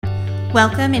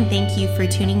Welcome and thank you for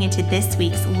tuning into this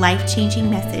week's life-changing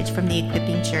message from the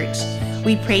Equipping Church.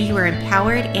 We pray you are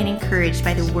empowered and encouraged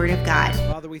by the Word of God.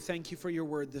 Father, we thank you for your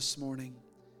word this morning.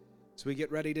 As we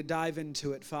get ready to dive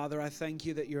into it, Father, I thank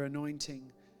you that your anointing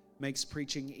makes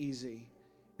preaching easy.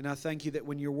 And I thank you that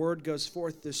when your word goes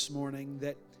forth this morning,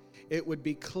 that it would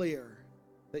be clear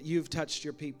that you've touched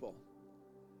your people.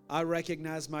 I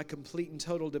recognize my complete and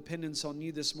total dependence on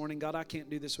you this morning. God, I can't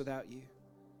do this without you.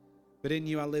 But in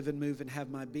you I live and move and have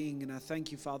my being. And I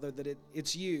thank you, Father, that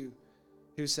it's you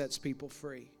who sets people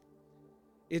free.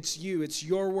 It's you, it's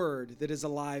your word that is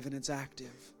alive and it's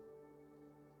active.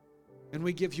 And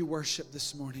we give you worship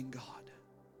this morning, God.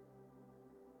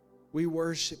 We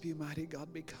worship you, mighty God,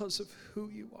 because of who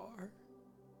you are.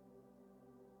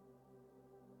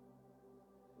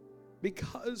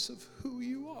 Because of who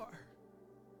you are.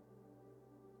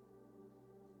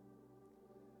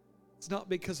 It's not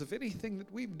because of anything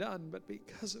that we've done, but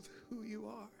because of who you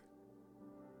are.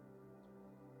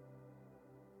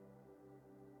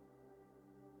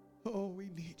 Oh, we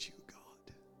need you,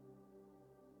 God.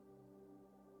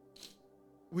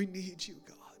 We need you,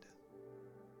 God.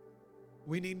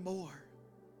 We need more.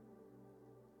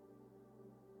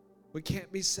 We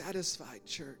can't be satisfied,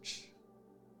 church.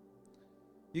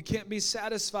 You can't be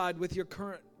satisfied with your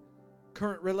current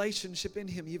relationship in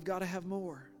Him. You've got to have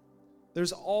more.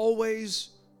 There's always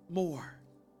more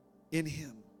in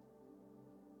Him.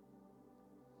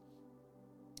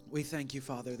 We thank you,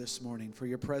 Father, this morning for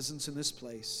your presence in this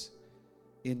place.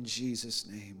 In Jesus'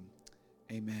 name,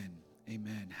 amen.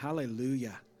 Amen.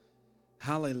 Hallelujah.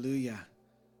 Hallelujah.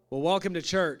 Well, welcome to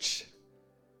church.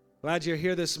 Glad you're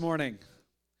here this morning.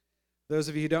 Those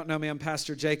of you who don't know me, I'm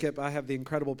Pastor Jacob. I have the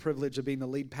incredible privilege of being the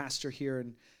lead pastor here,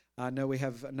 and I know we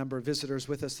have a number of visitors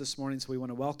with us this morning, so we want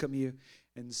to welcome you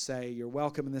and say you're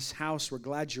welcome in this house. We're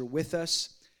glad you're with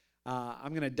us. I'm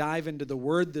going to dive into the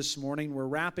Word this morning. We're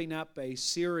wrapping up a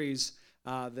series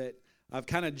that I've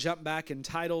kind of jumped back in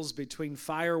titles between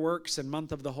Fireworks and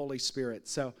Month of the Holy Spirit.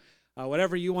 So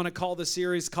whatever you want to call the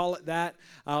series, call it that.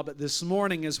 But this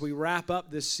morning, as we wrap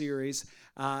up this series,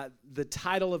 the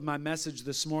title of my message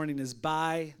this morning is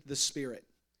By the Spirit.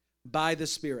 By the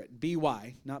Spirit.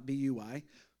 B-Y, not B-U-Y.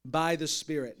 By the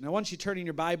Spirit. And I want you turning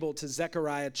your Bible to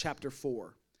Zechariah chapter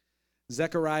 4.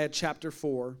 Zechariah chapter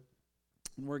 4.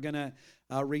 And we're going to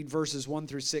read verses 1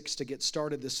 through 6 to get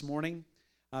started this morning.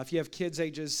 If you have kids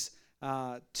ages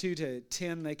 2 to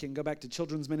 10, they can go back to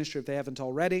children's ministry if they haven't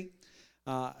already.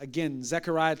 Again,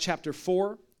 Zechariah chapter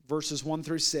 4, verses 1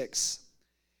 through 6.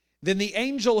 Then the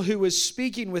angel who was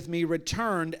speaking with me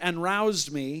returned and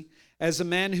roused me as a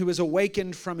man who is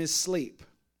awakened from his sleep.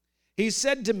 He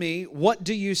said to me, "What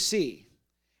do you see?"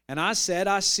 And I said,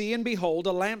 "I see and behold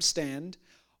a lampstand,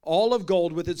 all of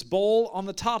gold with its bowl on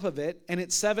the top of it, and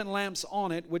its 7 lamps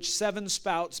on it, which 7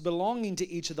 spouts belonging to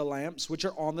each of the lamps, which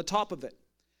are on the top of it.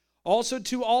 Also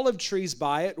 2 olive trees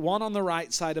by it, one on the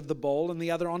right side of the bowl and the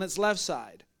other on its left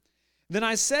side." Then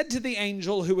I said to the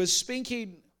angel who was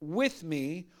speaking with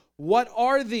me, "What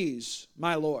are these,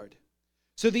 my Lord?"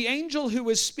 So the angel who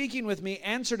was speaking with me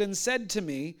answered and said to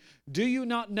me, "Do you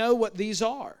not know what these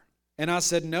are?" And I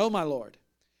said, "No, my Lord."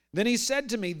 Then he said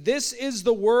to me, "This is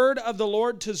the word of the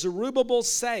Lord to Zerubbabel,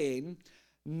 saying,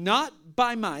 not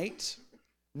by might,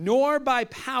 nor by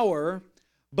power,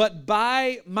 but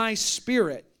by my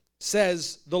Spirit,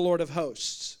 says the Lord of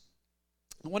hosts."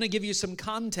 I want to give you some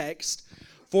context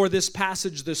for this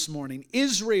passage this morning.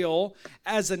 Israel,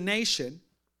 as a nation,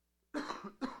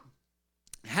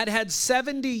 had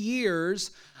 70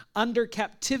 years under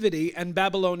captivity and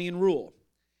Babylonian rule.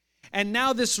 And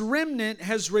now this remnant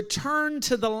has returned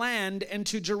to the land and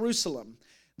to Jerusalem.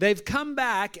 They've come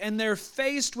back and they're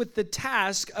faced with the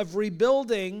task of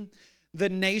rebuilding the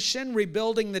nation,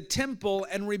 rebuilding the temple,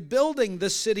 and rebuilding the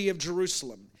city of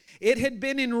Jerusalem. It had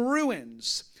been in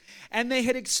ruins, and they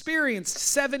had experienced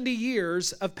 70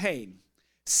 years of pain.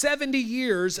 70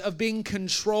 years of being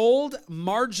controlled,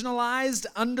 marginalized,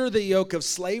 under the yoke of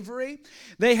slavery.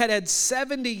 They had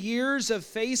 70 years of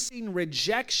facing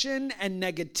rejection and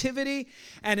negativity.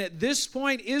 And at this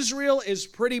point, Israel is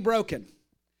pretty broken.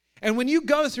 And when you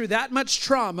go through that much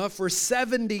trauma for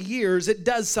 70 years, it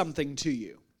does something to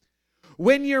you.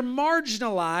 When you're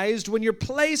marginalized, when you're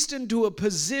placed into a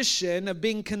position of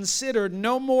being considered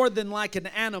no more than like an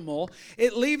animal,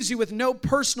 it leaves you with no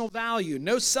personal value,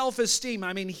 no self-esteem.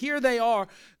 I mean, here they are.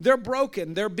 They're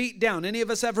broken. They're beat down. Any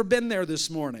of us ever been there this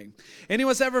morning? Any of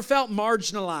us ever felt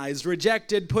marginalized,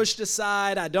 rejected, pushed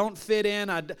aside? I don't fit in.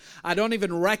 I don't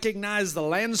even recognize the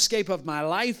landscape of my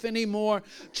life anymore.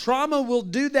 Trauma will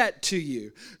do that to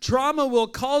you. Trauma will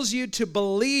cause you to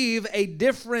believe a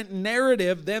different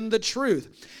narrative than the truth.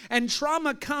 truth. And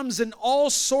trauma comes in all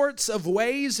sorts of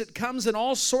ways. It comes in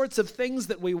all sorts of things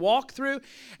that we walk through.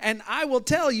 And I will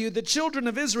tell you, the children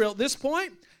of Israel at this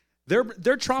point, they're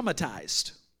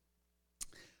traumatized.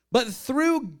 But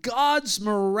through God's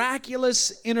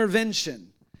miraculous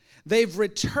intervention, they've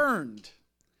returned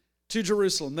to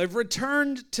Jerusalem. They've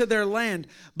returned to their land,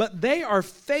 but they are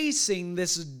facing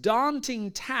this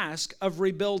daunting task of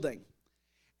rebuilding.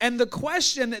 And the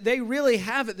question that they really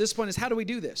have at this point is, how do we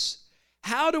do this?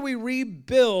 How do we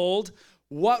rebuild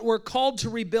what we're called to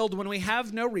rebuild when we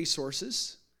have no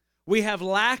resources? We have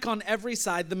lack on every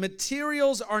side. The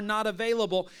materials are not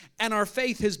available, and our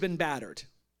faith has been battered.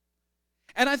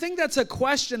 And I think that's a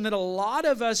question that a lot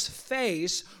of us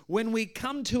face when we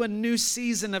come to a new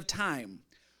season of time.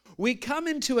 We come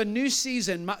into a new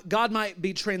season. God might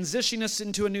be transitioning us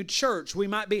into a new church. We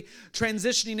might be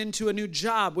transitioning into a new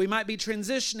job. We might be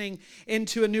transitioning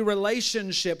into a new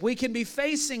relationship. We can be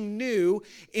facing new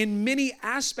in many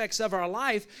aspects of our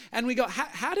life, and we go,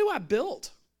 how do I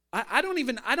build? I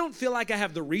don't feel like I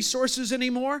have the resources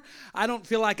anymore. I don't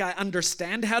feel like I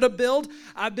understand how to build.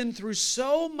 I've been through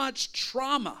so much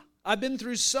trauma. I've been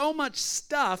through so much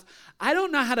stuff. I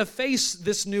don't know how to face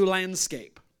this new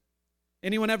landscape.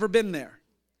 Anyone ever been there?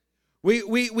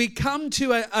 We come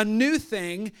to a new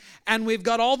thing, and we've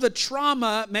got all the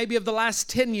trauma maybe of the last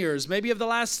 10 years, maybe of the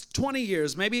last 20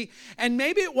 years, maybe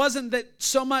it wasn't that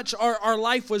so much our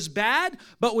life was bad,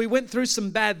 but we went through some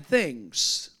bad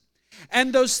things.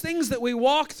 And those things that we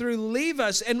walk through leave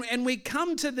us, and we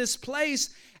come to this place,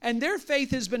 and their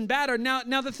faith has been battered.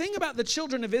 Now the thing about the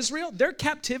children of Israel, their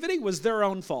captivity was their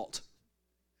own fault.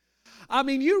 I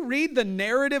mean, you read the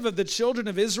narrative of the children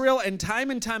of Israel, and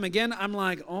time again, I'm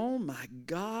like, oh my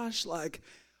gosh, like,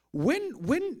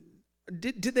 when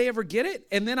did they ever get it?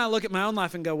 And then I look at my own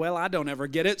life and go, well, I don't ever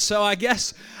get it. So I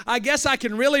guess I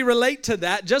can really relate to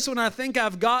that. Just when I think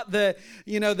I've got the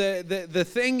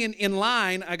thing in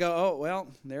line, I go, oh, well,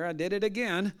 there I did it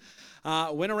again.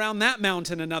 Went around that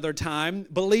mountain another time,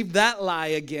 believed that lie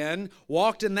again,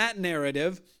 walked in that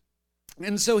narrative.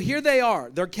 And so here they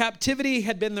are. Their captivity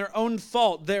had been their own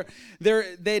fault.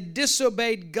 They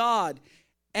disobeyed God.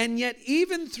 And yet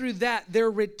even through that, their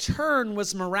return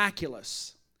was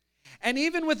miraculous. And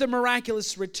even with the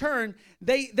miraculous return,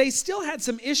 they still had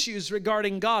some issues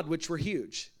regarding God, which were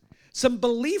huge. Some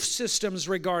belief systems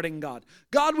regarding God.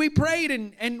 God, we prayed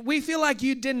and we feel like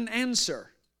you didn't answer.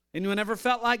 Anyone ever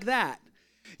felt like that?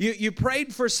 You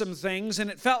prayed for some things and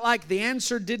it felt like the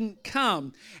answer didn't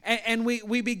come. And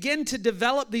we begin to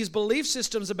develop these belief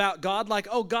systems about God, like,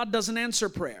 oh, God doesn't answer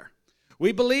prayer.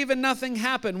 We believe and nothing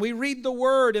happened. We read the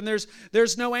word and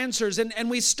there's no answers. And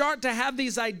we start to have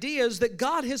these ideas that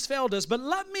God has failed us. But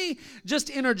let me just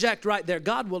interject right there.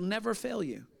 God will never fail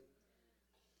you.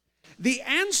 The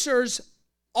answers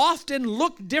often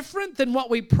look different than what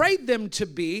we prayed them to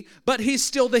be, but He's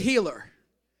still the healer.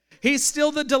 He's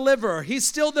still the deliverer. He's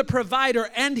still the provider,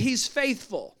 and He's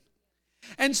faithful.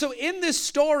 And so in this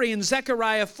story in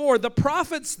Zechariah 4, the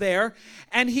prophet's there,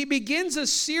 and he begins a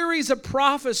series of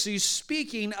prophecies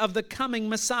speaking of the coming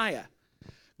Messiah,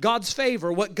 God's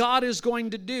favor, what God is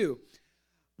going to do.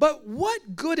 But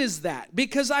what good is that?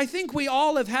 Because I think we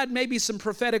all have had maybe some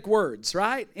prophetic words,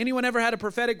 right? Anyone ever had a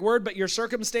prophetic word, but your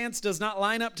circumstance does not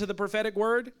line up to the prophetic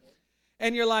word?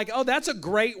 And you're like, oh, that's a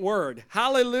great word.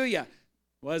 Hallelujah.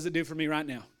 What does it do for me right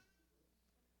now?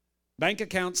 Bank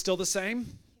account still the same.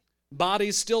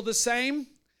 Body's still the same.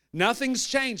 Nothing's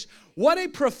changed. What a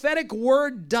prophetic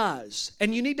word does,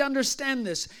 and you need to understand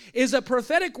this, is a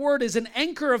prophetic word is an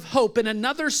anchor of hope in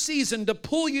another season to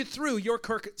pull you through your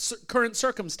current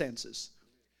circumstances.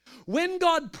 When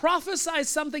God prophesies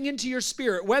something into your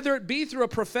spirit, whether it be through a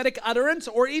prophetic utterance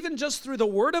or even just through the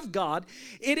word of God,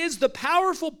 it is the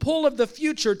powerful pull of the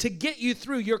future to get you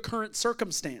through your current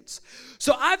circumstance.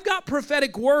 So I've got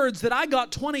prophetic words that I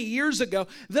got 20 years ago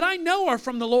that I know are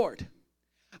from the Lord.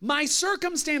 My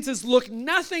circumstances look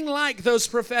nothing like those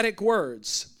prophetic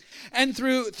words. And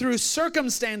through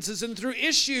circumstances and through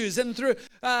issues and through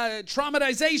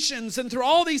traumatizations and through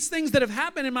all these things that have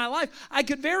happened in my life, I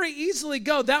could very easily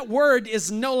go, that word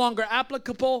is no longer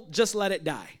applicable, just let it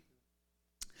die.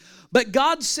 But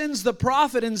God sends the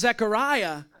prophet in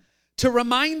Zechariah to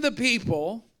remind the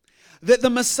people that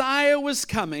the Messiah was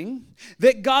coming,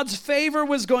 that God's favor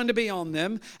was going to be on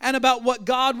them, and about what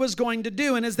God was going to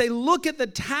do. And as they look at the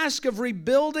task of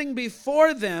rebuilding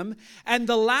before them and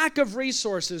the lack of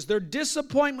resources, their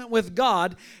disappointment with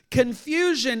God,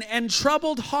 confusion and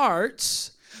troubled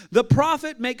hearts, the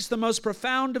prophet makes the most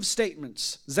profound of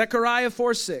statements. Zechariah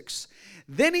 4:6.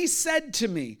 Then he said to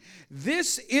me,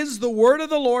 this is the word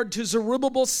of the Lord to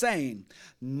Zerubbabel, saying,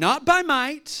 not by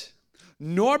might,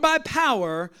 nor by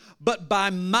power, but by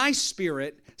my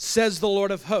Spirit, says the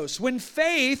Lord of hosts. When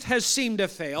faith has seemed to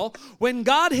fail, when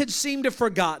God had seemed to have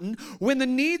forgotten, when the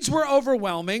needs were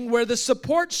overwhelming, where the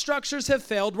support structures have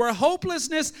failed, where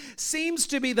hopelessness seems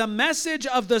to be the message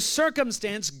of the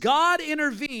circumstance, God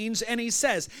intervenes and he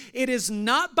says, it is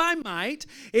not by might,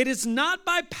 it is not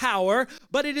by power,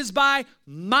 but it is by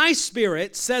my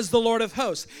Spirit, says the Lord of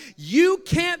hosts. You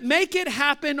can't make it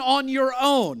happen on your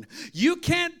own. You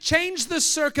can't change the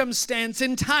circumstance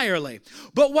entirely.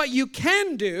 But what you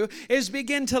can do is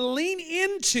begin to lean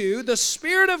into the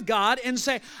Spirit of God and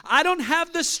say, I don't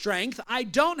have the strength, I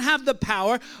don't have the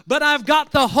power, but I've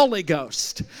got the Holy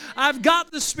Ghost. I've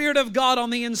got the Spirit of God on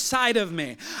the inside of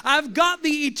me. I've got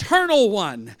the Eternal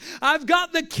One. I've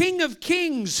got the King of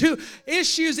Kings who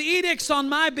issues edicts on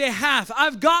my behalf.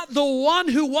 I've got the one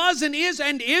who was and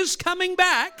is coming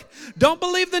back. Don't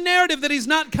believe the narrative that he's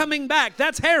not coming back.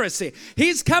 That's heresy.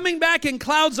 He's coming back in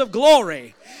clouds of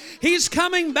glory. He's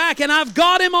coming back, and I've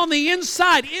got him on the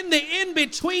inside, in the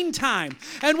in-between time.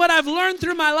 And what I've learned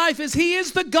through my life is he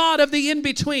is the God of the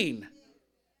in-between.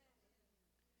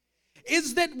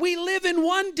 Is that we live in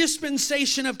one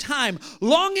dispensation of time,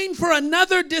 longing for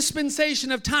another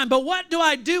dispensation of time. But what do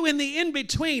I do in the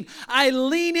in-between? I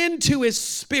lean into his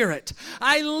Spirit.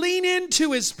 I lean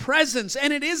into his presence.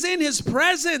 And it is in his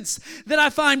presence that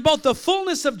I find both the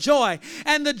fullness of joy,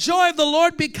 and the joy of the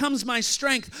Lord becomes my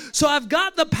strength. So I've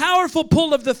got the powerful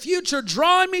pull of the future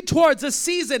drawing me towards a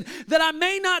season that I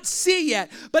may not see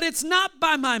yet. But it's not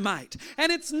by my might,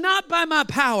 and it's not by my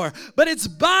power, but it's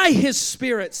by his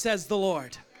Spirit, says the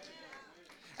Lord.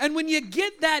 And when you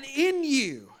get that in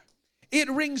you,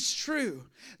 it rings true.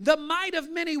 The might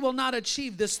of many will not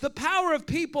achieve this. The power of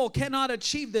people cannot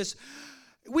achieve this.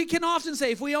 We can often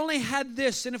say, if we only had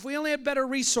this, and if we only had better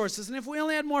resources, and if we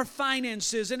only had more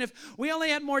finances, and if we only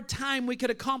had more time, we could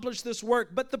accomplish this work.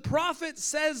 But the prophet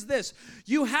says this: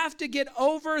 you have to get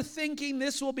over thinking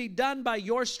this will be done by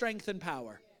your strength and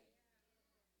power.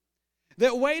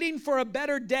 That waiting for a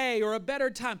better day or a better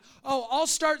time, oh, I'll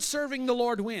start serving the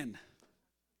Lord when?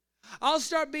 I'll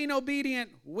start being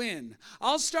obedient when?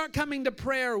 I'll start coming to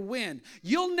prayer when?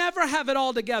 You'll never have it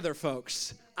all together,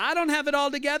 folks. I don't have it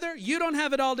all together. You don't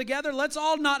have it all together. Let's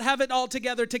all not have it all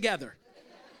together.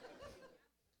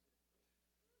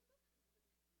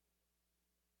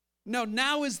 No,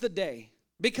 now is the day,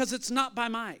 because it's not by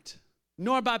might,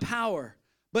 nor by power,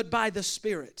 but by the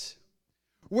Spirit.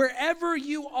 Wherever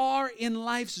you are in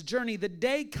life's journey, the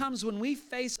day comes when we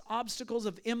face obstacles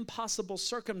of impossible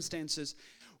circumstances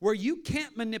where you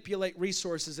can't manipulate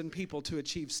resources and people to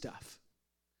achieve stuff.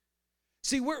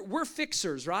 See, we're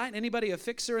fixers, right? Anybody a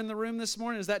fixer in the room this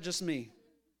morning? Is that just me?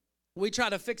 We try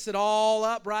to fix it all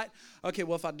up, right? Okay,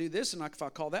 well, if I do this, and if I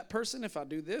call that person, if I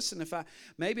do this, and if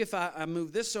I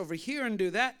move this over here and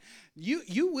do that,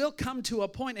 you will come to a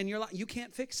point in your life you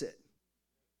can't fix it,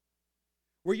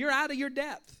 where you're out of your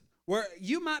depth, where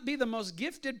you might be the most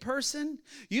gifted person,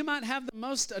 you might have the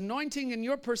most anointing in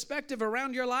your perspective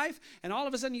around your life, and all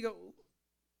of a sudden you go,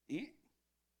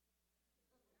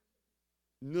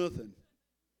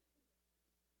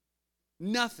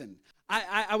 Nothing.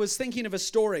 I was thinking of a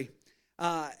story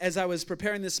as I was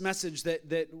preparing this message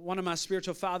that one of my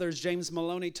spiritual fathers, James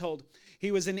Maloney, told.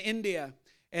 He was in India.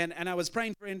 And I was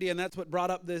praying for India, and that's what brought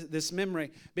up this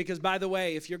memory. Because, by the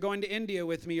way, if you're going to India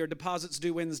with me, your deposit's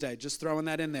due Wednesday. Just throwing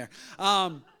that in there.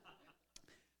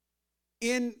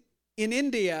 In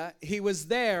India, he was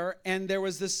there, and there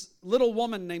was this little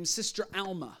woman named Sister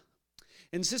Alma.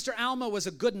 And Sister Alma was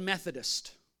a good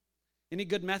Methodist. Any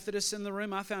good Methodists in the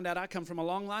room? I found out I come from a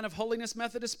long line of holiness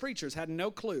Methodist preachers. Had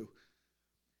no clue.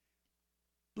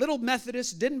 Little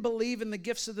Methodist, didn't believe in the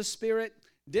gifts of the Spirit.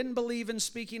 Didn't believe in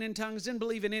speaking in tongues, didn't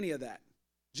believe in any of that.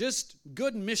 Just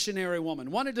good missionary woman,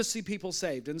 wanted to see people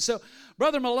saved. And so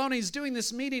Brother Maloney's doing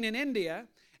this meeting in India,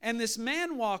 and this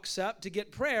man walks up to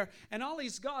get prayer, and all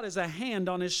he's got is a hand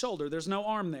on his shoulder. There's no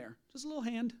arm there. Just a little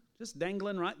hand, just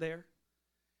dangling right there.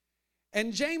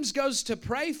 And James goes to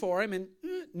pray for him, and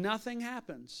nothing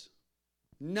happens.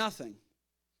 Nothing.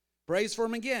 Prays for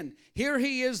him again. Here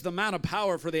he is, the man of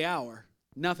power for the hour.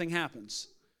 Nothing happens.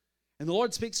 And the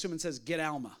Lord speaks to him and says, get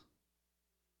Alma.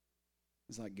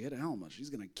 He's like, get Alma?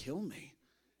 She's going to kill me.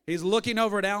 He's looking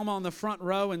over at Alma on the front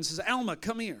row and says, Alma,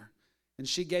 come here. And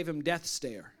she gave him death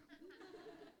stare.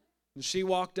 And she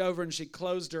walked over and she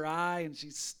closed her eye and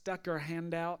she stuck her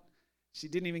hand out. She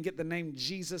didn't even get the name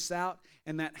Jesus out.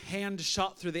 And that hand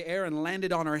shot through the air and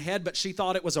landed on her head, but she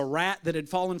thought it was a rat that had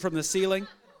fallen from the ceiling.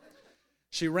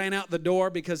 She ran out the door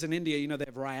because in India, they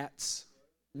have rats.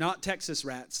 Not Texas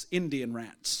rats, Indian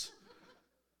rats.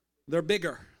 They're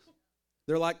bigger.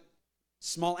 They're like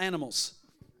Small animals.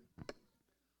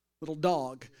 Little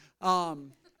dog.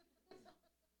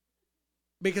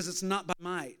 Because it's not by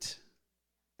might,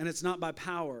 and it's not by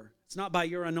power. It's not by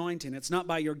your anointing. It's not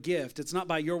by your gift. It's not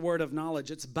by your word of knowledge.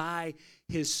 It's by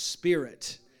His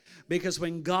Spirit. Because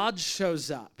when God shows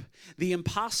up, the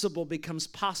impossible becomes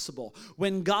possible.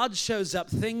 When God shows up,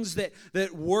 things that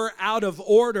were out of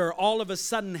order all of a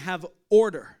sudden have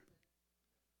order.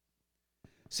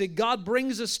 See, God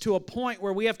brings us to a point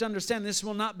where we have to understand this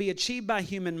will not be achieved by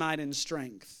human might and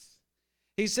strength.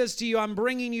 He says to you, I'm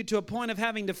bringing you to a point of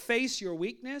having to face your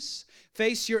weakness,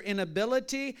 face your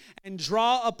inability, and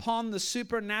draw upon the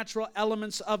supernatural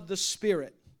elements of the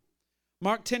Spirit.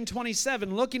 Mark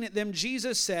 10:27, looking at them,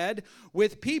 Jesus said,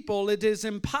 with people it is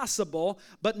impossible,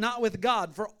 but not with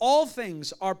God, for all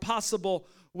things are possible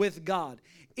with God.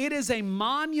 It is a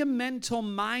monumental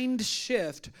mind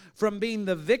shift from being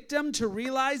the victim to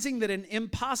realizing that an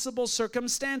impossible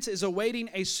circumstance is awaiting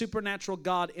a supernatural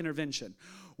God intervention.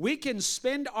 We can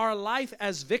spend our life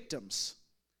as victims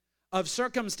of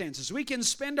circumstances. We can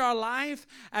spend our life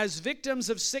as victims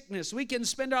of sickness. We can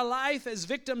spend our life as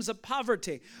victims of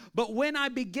poverty. But when I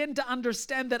begin to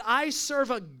understand that I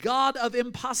serve a God of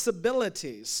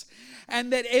impossibilities,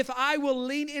 and that if I will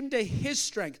lean into His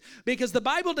strength, because the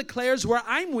Bible declares where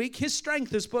I'm weak, His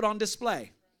strength is put on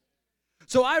display.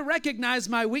 So I recognize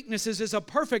my weaknesses as a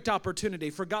perfect opportunity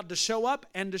for God to show up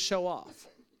and to show off.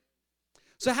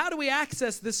 So how do we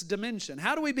access this dimension?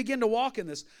 How do we begin to walk in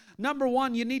this? Number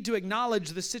one, you need to acknowledge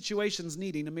the situation's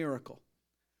needing a miracle.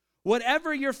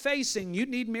 Whatever you're facing, you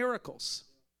need miracles.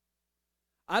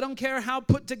 I don't care how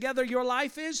put together your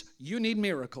life is, you need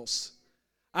miracles.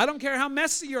 I don't care how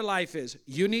messy your life is,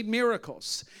 you need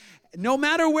miracles. No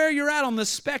matter where you're at on the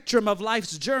spectrum of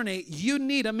life's journey, you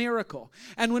need a miracle.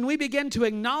 And when we begin to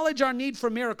acknowledge our need for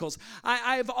miracles,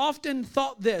 I've often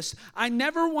thought this: I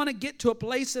never want to get to a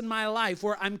place in my life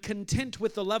where I'm content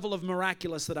with the level of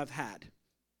miraculous that I've had.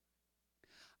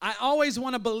 I always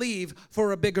want to believe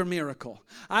for a bigger miracle.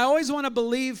 I always want to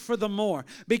believe for the more,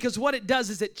 because what it does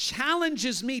is it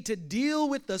challenges me to deal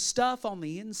with the stuff on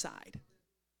the inside.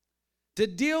 To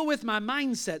deal with my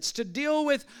mindsets, to deal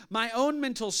with my own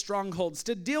mental strongholds,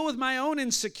 to deal with my own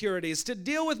insecurities, to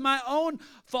deal with my own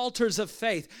falters of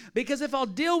faith. Because if I'll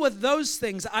deal with those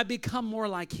things, I become more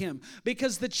like Him.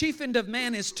 Because the chief end of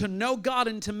man is to know God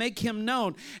and to make Him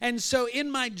known. And so in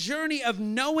my journey of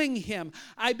knowing Him,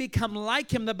 I become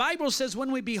like Him. The Bible says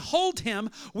when we behold Him,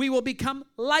 we will become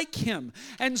like Him.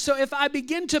 And so if I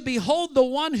begin to behold the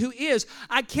one who is,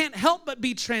 I can't help but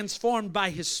be transformed by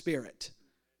His Spirit.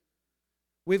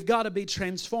 We've got to be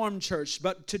transformed, church,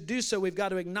 but to do so, we've got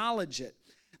to acknowledge it.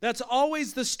 That's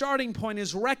always the starting point,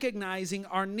 is recognizing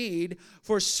our need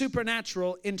for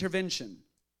supernatural intervention.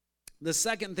 The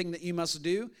second thing that you must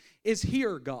do is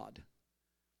hear God.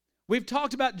 We've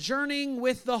talked about journeying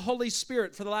with the Holy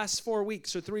Spirit for the last 4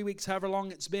 weeks or 3 weeks, however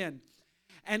long it's been.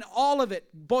 And all of it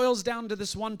boils down to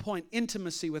this one point: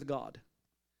 intimacy with God.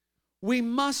 We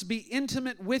must be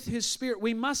intimate with His Spirit.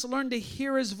 We must learn to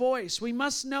hear His voice. We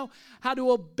must know how to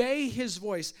obey His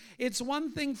voice. It's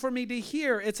one thing for me to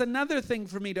hear. It's another thing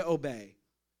for me to obey.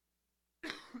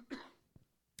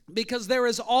 Because there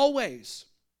is always,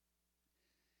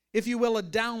 if you will, a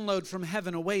download from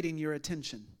heaven awaiting your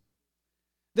attention.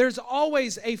 There's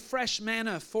always a fresh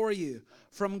manna for you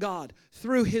from God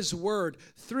through His Word,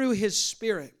 through His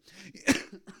Spirit.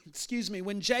 Excuse me,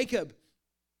 when Jacob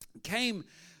came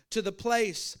to the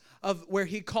place of where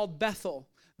he called Bethel,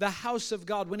 the house of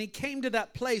God. When he came to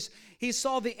that place, he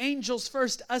saw the angels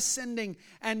first ascending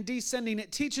and descending.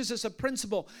 It teaches us a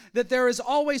principle that there is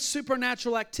always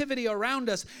supernatural activity around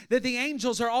us, that the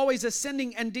angels are always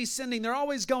ascending and descending. They're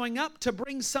always going up to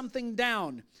bring something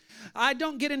down. I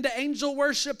don't get into angel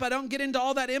worship. I don't get into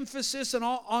all that emphasis and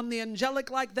all on the angelic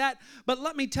like that. But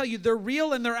let me tell you, they're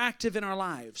real and they're active in our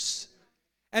lives.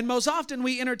 And most often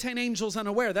we entertain angels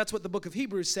unaware. That's what the book of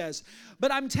Hebrews says.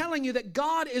 But I'm telling you that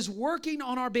God is working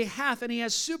on our behalf, and He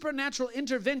has supernatural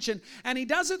intervention, and He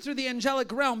does it through the angelic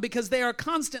realm because they are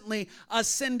constantly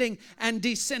ascending and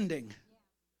descending.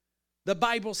 The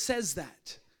Bible says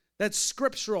that. That's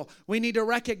scriptural. We need to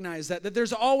recognize that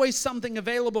there's always something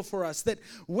available for us, that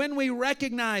when we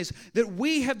recognize that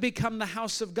we have become the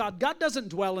house of God, God doesn't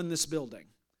dwell in this building.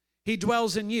 He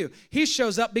dwells in you. He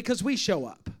shows up because we show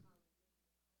up.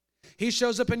 He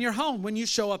shows up in your home when you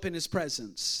show up in His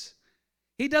presence.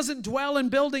 He doesn't dwell in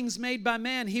buildings made by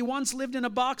man. He once lived in a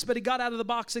box, but He got out of the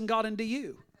box and got into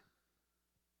you.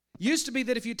 Used to be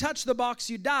that if you touched the box,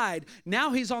 you died.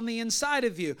 Now He's on the inside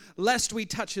of you, lest we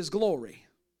touch His glory.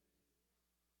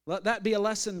 Let that be a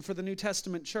lesson for the New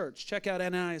Testament church. Check out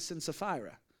Ananias and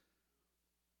Sapphira.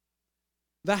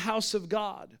 the house of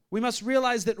God. We must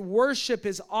realize that worship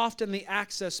is often the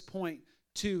access point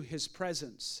to His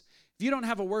presence. If you don't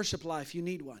have a worship life, you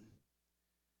need one.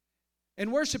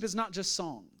 And worship is not just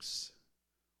songs.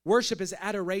 Worship is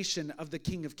adoration of the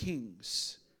King of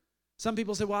Kings. Some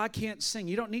people say, well, I can't sing.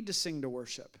 You don't need to sing to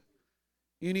worship.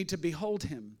 You need to behold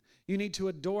Him. You need to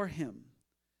adore Him.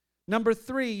 Number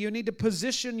 3, you need to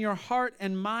position your heart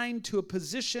and mind to a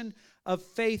position of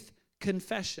faith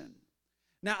confession.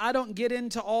 Now, I don't get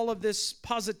into all of this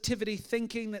positivity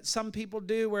thinking that some people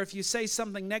do, where if you say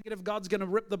something negative, God's going to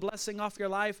rip the blessing off your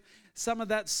life. Some of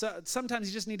that, sometimes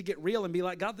you just need to get real and be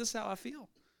like, God, this is how I feel.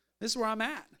 This is where I'm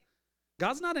at.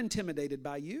 God's not intimidated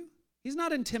by you. He's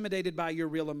not intimidated by your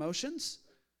real emotions.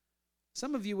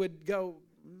 Some of you would go,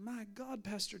 my God,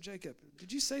 Pastor Jacob,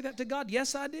 did you say that to God?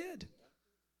 Yes, I did.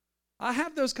 I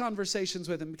have those conversations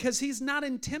with Him because He's not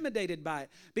intimidated by it.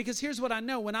 Because here's what I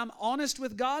know. When I'm honest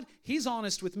with God, He's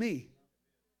honest with me.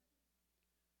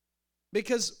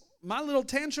 Because my little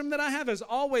tantrum that I have is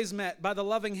always met by the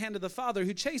loving hand of the Father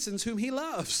who chastens whom He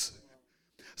loves.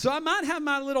 So I might have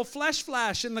my little flesh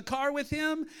flash in the car with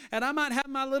Him, and I might have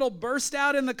my little burst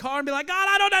out in the car and be like, God,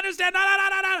 I don't understand. No, no, no,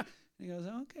 no, no. And He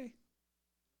goes, okay.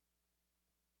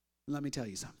 Let me tell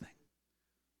you something.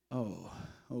 Oh,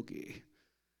 okay.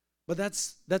 But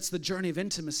that's the journey of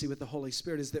intimacy with the Holy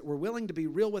Spirit, is that we're willing to be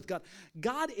real with God.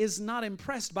 God is not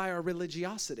impressed by our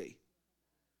religiosity.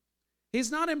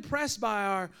 He's not impressed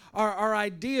by our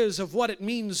ideas of what it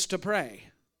means to pray.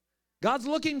 God's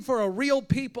looking for a real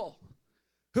people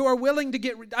who are willing to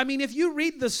get... I mean, if you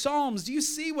read the Psalms, do you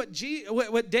see what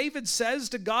David says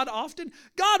to God often?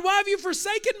 God, why have you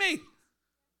forsaken me?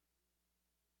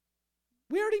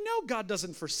 We already know God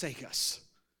doesn't forsake us.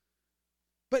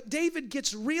 But David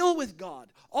gets real with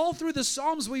God. All through the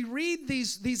Psalms, we read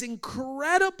these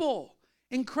incredible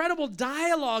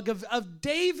dialogue of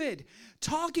David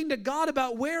talking to God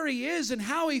about where he is and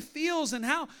how he feels and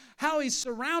how he's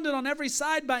surrounded on every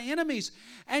side by enemies.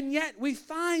 And yet we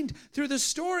find through the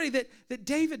story that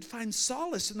David finds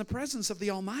solace in the presence of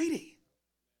the Almighty.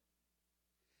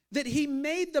 That he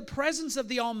made the presence of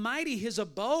the Almighty his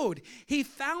abode. He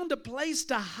found a place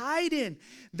to hide in.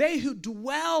 They who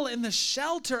dwell in the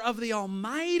shelter of the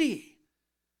Almighty.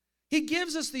 He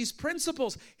gives us these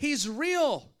principles. He's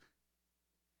real.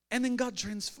 And then God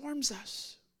transforms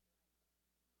us.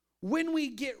 When we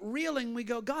get real and we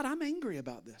go, God, I'm angry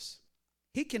about this.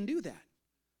 He can do that.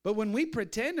 But when we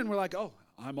pretend and we're like, oh,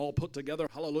 I'm all put together.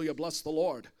 Hallelujah, bless the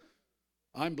Lord.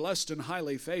 I'm blessed and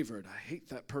highly favored. I hate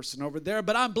that person over there,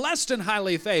 but I'm blessed and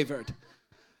highly favored.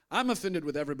 I'm offended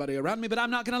with everybody around me, but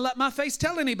I'm not going to let my face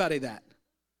tell anybody that.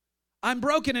 I'm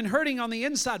broken and hurting on the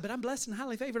inside, but I'm blessed and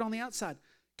highly favored on the outside.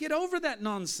 Get over that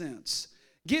nonsense.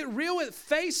 Get real with,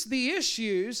 face the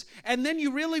issues, and then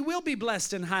you really will be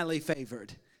blessed and highly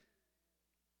favored.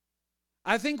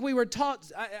 I think we were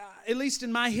taught, at least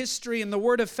in my history in the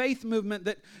Word of Faith movement,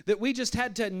 that we just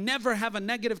had to never have a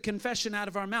negative confession out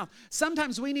of our mouth.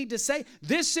 Sometimes we need to say,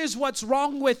 this is what's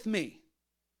wrong with me.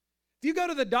 If you go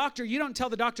to the doctor, you don't tell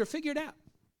the doctor, figure it out.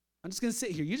 I'm just going to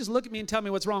sit here. You just look at me and tell me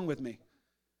what's wrong with me.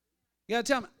 You got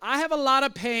to tell them, I have a lot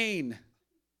of pain.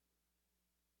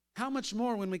 How much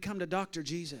more when we come to Dr.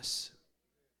 Jesus?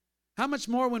 How much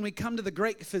more when we come to the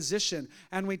great physician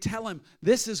and we tell him,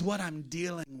 this is what I'm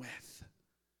dealing with.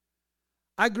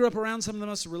 I grew up around some of the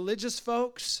most religious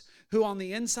folks who on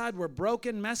the inside were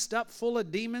broken, messed up, full of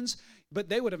demons, but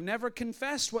they would have never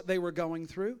confessed what they were going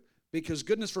through because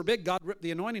goodness forbid God ripped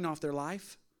the anointing off their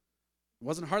life. There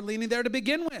wasn't hardly any there to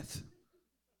begin with.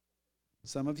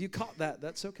 Some of you caught that.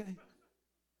 That's okay.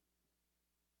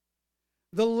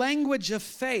 The language of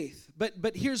faith.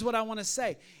 But here's what I want to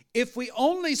say. If we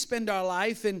only spend our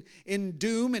life in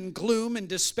doom and gloom and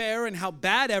despair and how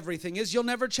bad everything is, you'll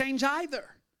never change either.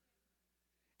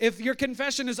 If your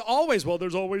confession is always, well,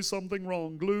 there's always something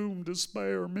wrong, gloom,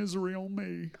 despair, misery on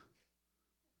me.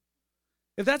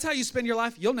 If that's how you spend your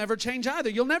life, you'll never change either.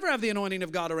 You'll never have the anointing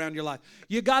of God around your life.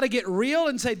 You got to get real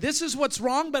and say, this is what's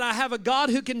wrong, but I have a God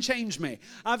who can change me.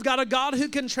 I've got a God who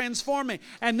can transform me.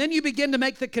 And then you begin to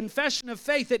make the confession of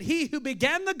faith that he who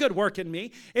began the good work in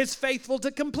me is faithful to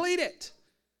complete it.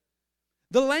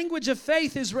 The language of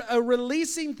faith is a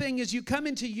releasing thing as you come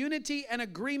into unity and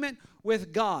agreement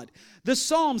with God. The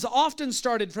Psalms often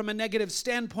started from a negative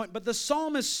standpoint, but the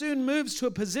psalmist soon moves to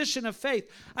a position of faith.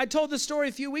 I told the story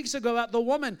a few weeks ago about the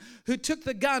woman who took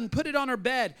the gun, put it on her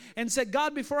bed, and said,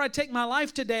 God, before I take my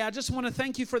life today, I just want to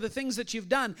thank you for the things that you've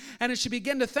done. And as she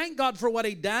began to thank God for what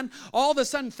he'd done, all of a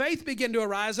sudden faith began to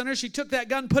arise in her. She took that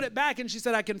gun, put it back, and she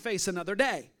said, I can face another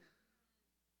day.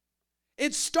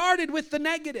 It started with the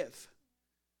negative.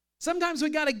 Sometimes we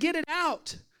got to get it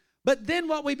out. But then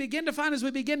what we begin to find is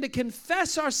we begin to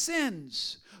confess our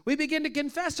sins. We begin to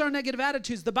confess our negative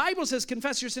attitudes. The Bible says,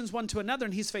 confess your sins one to another,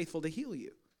 and he's faithful to heal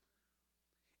you.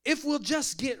 If we'll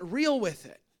just get real with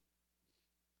it.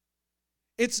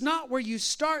 It's not where you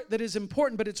start that is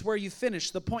important, but it's where you finish,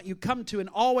 the point you come to. And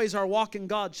always our walk in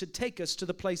God should take us to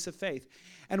the place of faith.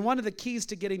 And one of the keys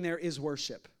to getting there is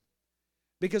worship.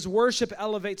 Because worship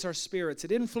elevates our spirits.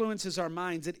 It influences our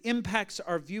minds. It impacts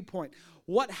our viewpoint.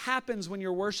 What happens when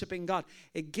you're worshiping God?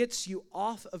 It gets you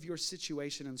off of your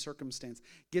situation and circumstance.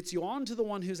 Gets you on to the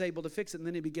one who's able to fix it. And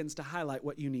then he begins to highlight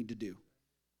what you need to do.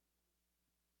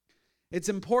 It's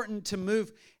important to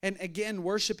move. And again,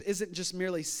 worship isn't just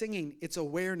merely singing. It's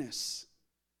awareness.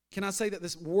 Can I say that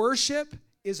this worship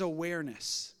is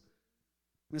awareness?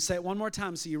 I'm going to say it one more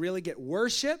time so you really get.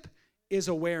 Worship is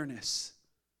awareness.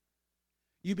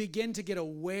 You begin to get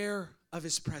aware of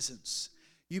his presence.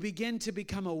 You begin to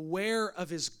become aware of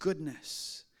his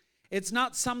goodness. It's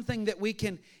not something that we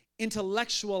can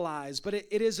intellectualize, but it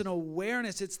is an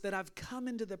awareness. It's that I've come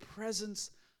into the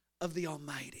presence of the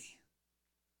Almighty.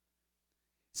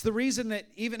 It's the reason that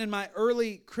even in my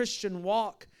early Christian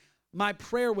walk, my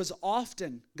prayer was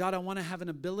often, God, I want to have an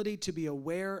ability to be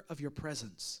aware of your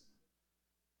presence.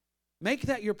 Make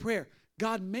that your prayer.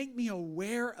 God, make me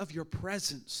aware of your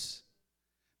presence.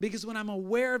 Because when I'm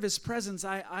aware of his presence,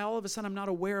 I all of a sudden I'm not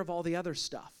aware of all the other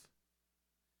stuff.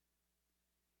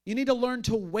 You need to learn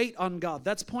to wait on God.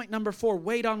 That's point number 4,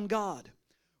 wait on God.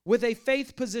 With a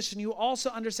faith position, you also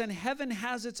understand heaven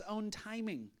has its own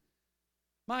timing.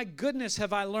 My goodness,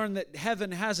 have I learned that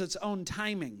heaven has its own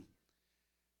timing.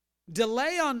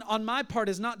 Delay on my part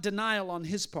is not denial on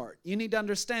his part. You need to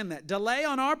understand that. Delay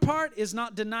on our part is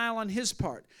not denial on his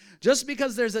part. Just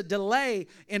because there's a delay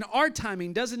in our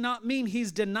timing does not mean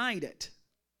he's denied it.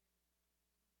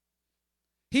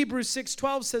 Hebrews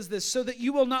 6:12 says this, so that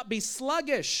you will not be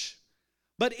sluggish,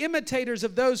 but imitators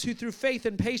of those who through faith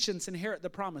and patience inherit the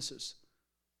promises.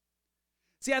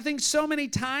 See, I think so many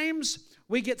times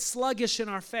we get sluggish in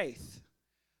our faith.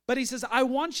 But he says, I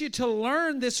want you to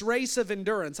learn this race of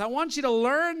endurance. I want you to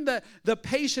learn the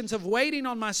patience of waiting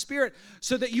on my Spirit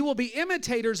so that you will be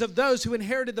imitators of those who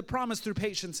inherited the promise through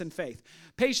patience and faith.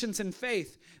 Patience and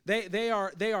faith, they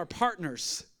are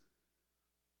partners.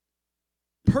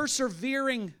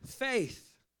 Persevering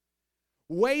faith.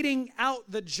 Waiting out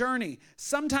the journey.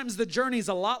 Sometimes the journey is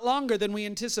a lot longer than we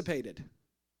anticipated.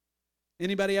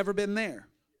 Anybody ever been there?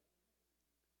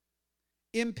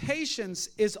 Impatience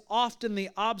is often the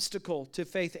obstacle to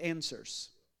faith answers.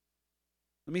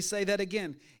 Let me say that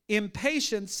again.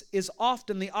 Impatience is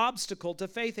often the obstacle to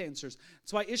faith answers.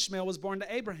 That's why Ishmael was born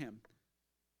to Abraham.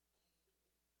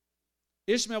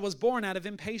 Ishmael was born out of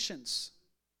impatience.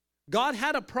 God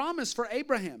had a promise for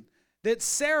Abraham that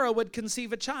Sarah would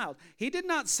conceive a child. He did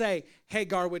not say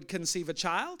Hagar would conceive a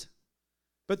child.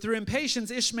 But through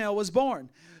impatience, Ishmael was born.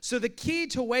 So the key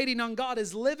to waiting on God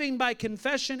is living by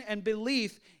confession and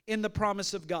belief in the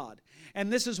promise of God.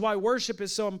 And this is why worship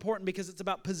is so important, because it's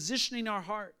about positioning our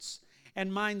hearts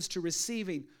and minds to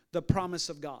receiving the promise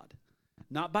of God.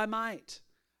 Not by might,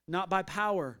 not by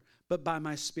power, but by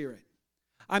my Spirit.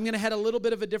 I'm going to head a little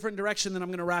bit of a different direction, then I'm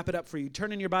going to wrap it up for you.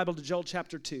 Turn in your Bible to Joel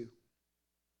chapter 2.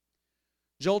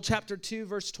 Joel chapter 2,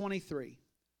 verse 23.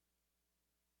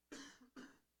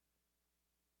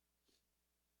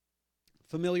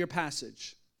 Familiar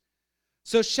passage.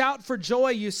 So shout for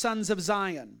joy, you sons of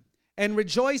Zion, and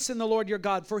rejoice in the Lord your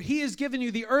God, for he has given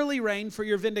you the early rain for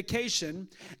your vindication,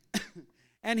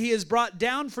 and he has brought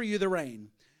down for you the rain.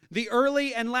 The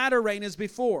early and latter rain is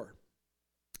before.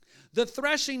 The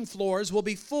threshing floors will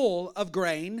be full of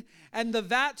grain, and the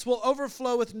vats will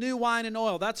overflow with new wine and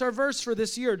oil. That's our verse for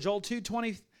this year, Joel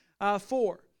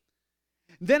 2:24.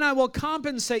 Then I will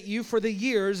compensate you for the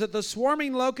years that the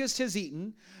swarming locust has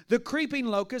eaten, the creeping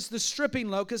locust, the stripping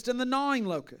locust, and the gnawing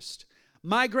locust,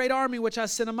 my great army which I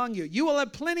sent among you. You will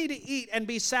have plenty to eat and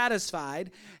be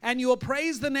satisfied, and you will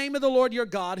praise the name of the Lord your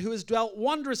God, who has dwelt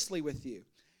wondrously with you.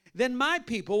 Then my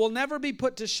people will never be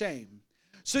put to shame.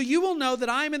 So you will know that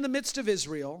I am in the midst of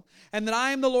Israel, and that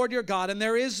I am the Lord your God, and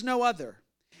there is no other.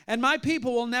 And my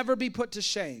people will never be put to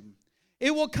shame.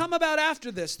 It will come about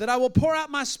after this that I will pour out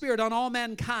my Spirit on all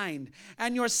mankind,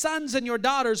 and your sons and your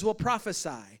daughters will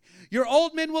prophesy. Your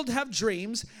old men will have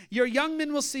dreams, your young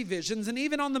men will see visions, and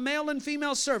even on the male and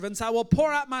female servants I will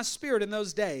pour out my Spirit in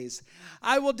those days.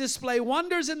 I will display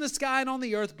wonders in the sky and on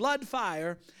the earth, blood,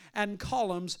 fire, and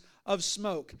columns of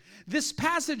smoke. This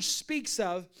passage speaks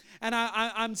of, and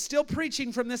I'm still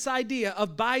preaching from this idea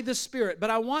of by the Spirit, but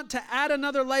I want to add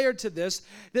another layer to this,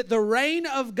 that the reign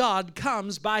of God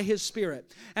comes by His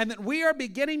Spirit, and that we are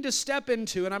beginning to step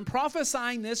into, and I'm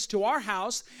prophesying this to our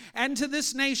house and to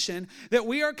this nation, that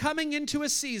we are coming into a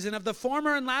season of the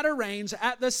former and latter rains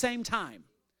at the same time.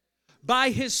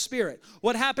 By His Spirit.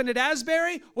 What happened at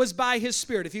Asbury was by His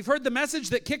Spirit. If you've heard the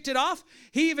message that kicked it off,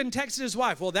 he even texted his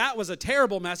wife, well, that was a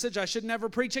terrible message. I should never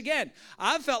preach again.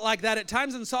 I've felt like that at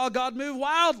times and saw God move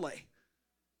wildly.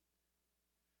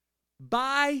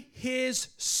 By His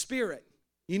Spirit.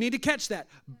 You need to catch that.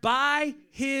 By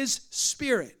His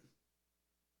Spirit.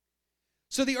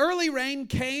 So the early rain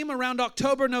came around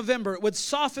October, November. It would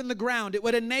soften the ground. It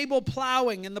would enable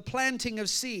plowing and the planting of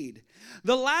seed.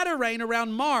 The latter rain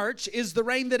around March is the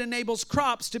rain that enables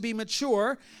crops to be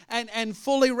mature and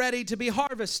fully ready to be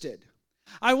harvested.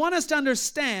 I want us to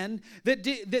understand that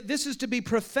this is to be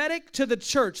prophetic to the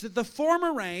church, that the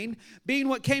former rain, being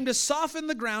what came to soften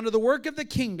the ground of the work of the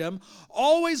kingdom,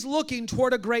 always looking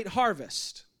toward a great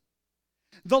harvest.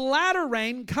 The latter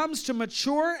rain comes to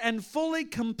mature and fully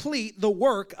complete the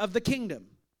work of the kingdom.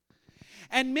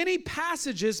 And many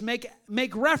passages make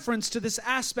reference to this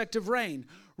aspect of rain,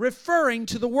 referring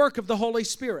to the work of the Holy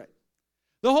Spirit.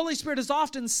 The Holy Spirit is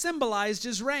often symbolized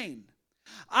as rain.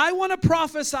 I want to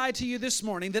prophesy to you this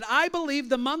morning that I believe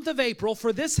the month of April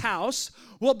for this house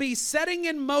will be setting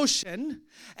in motion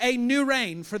a new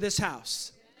reign for this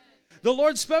house. The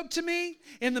Lord spoke to me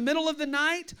in the middle of the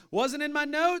night, wasn't in my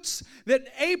notes, that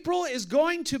April is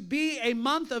going to be a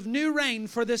month of new reign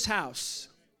for this house.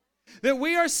 That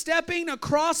we are stepping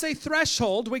across a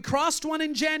threshold. We crossed one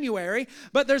in January,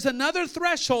 but there's another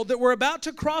threshold that we're about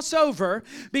to cross over,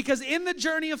 because in the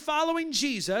journey of following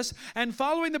Jesus and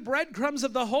following the breadcrumbs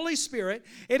of the Holy Spirit,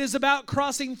 it is about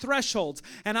crossing thresholds.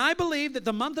 And I believe that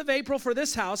the month of April for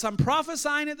this house, I'm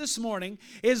prophesying it this morning,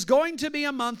 is going to be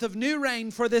a month of new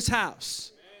reign for this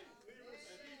house.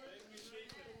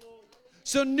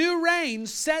 So new reign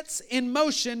sets in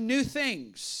motion new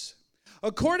things.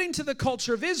 According to the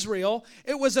culture of Israel,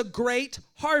 it was a great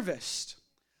harvest.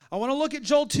 I want to look at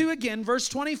Joel 2 again, verse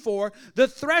 24. The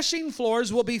threshing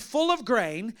floors will be full of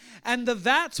grain, and the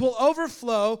vats will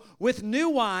overflow with new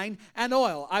wine and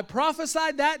oil. I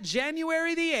prophesied that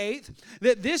January the 8th,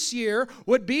 that this year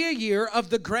would be a year of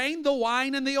the grain, the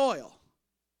wine, and the oil.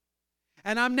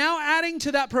 And I'm now adding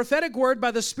to that prophetic word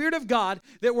by the Spirit of God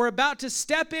that we're about to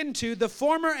step into the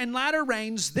former and latter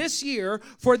rains this year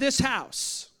for this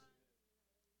house.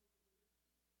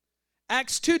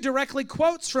 Acts 2 directly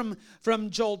quotes from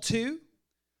Joel 2.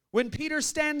 When Peter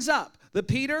stands up, the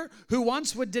Peter who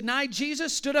once would deny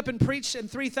Jesus stood up and preached and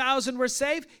 3,000 were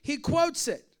saved. He quotes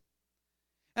it.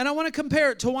 And I want to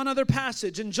compare it to one other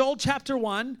passage. In Joel chapter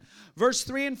 1, verse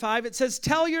 3 and 5, it says,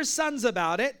 tell your sons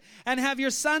about it, and have your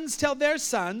sons tell their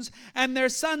sons, and their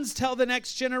sons tell the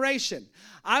next generation.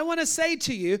 I want to say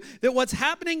to you that what's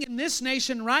happening in this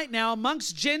nation right now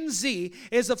amongst Gen Z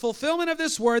is a fulfillment of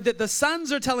this word, that the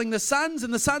sons are telling the sons,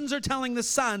 and the sons are telling the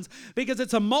sons, because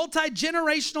it's a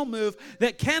multi-generational move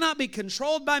that cannot be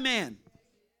controlled by man.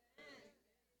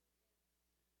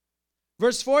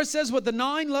 Verse 4 says, what the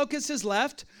gnawing locust has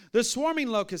left, the swarming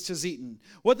locust has eaten.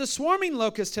 What the swarming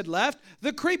locust had left,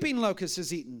 the creeping locust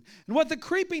has eaten. And what the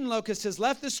creeping locust has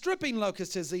left, the stripping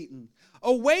locust has eaten.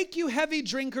 Awake, you heavy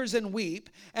drinkers, and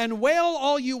weep, and wail,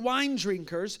 all you wine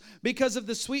drinkers, because of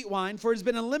the sweet wine, for it has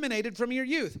been eliminated from your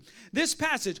youth. This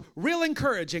passage, real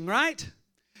encouraging, right?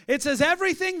 It says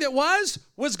everything that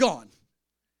was gone.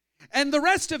 And the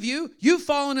rest of you, you've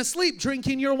fallen asleep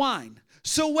drinking your wine.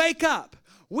 So wake up.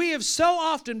 We have so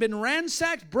often been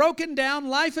ransacked, broken down,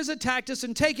 life has attacked us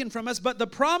and taken from us, but the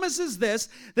promise is this,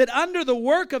 that under the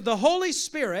work of the Holy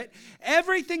Spirit,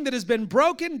 everything that has been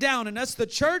broken down in us, the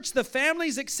church, the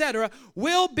families, etc.,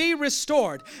 will be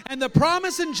restored. And the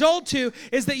promise in Joel 2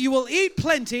 is that you will eat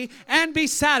plenty and be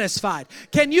satisfied.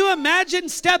 Can you imagine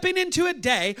stepping into a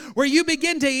day where you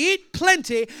begin to eat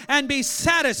plenty and be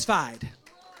satisfied?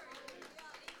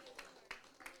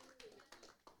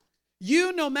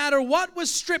 You, no matter what was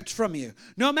stripped from you,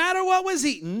 no matter what was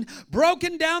eaten,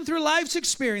 broken down through life's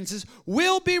experiences,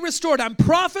 will be restored. I'm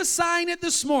prophesying it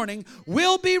this morning,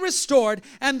 will be restored.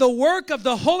 And the work of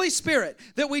the Holy Spirit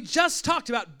that we just talked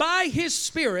about by His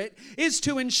Spirit is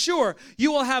to ensure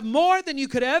you will have more than you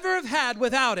could ever have had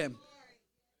without Him.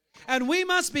 And we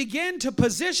must begin to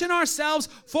position ourselves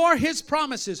for His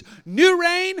promises. New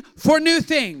rain for new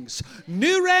things.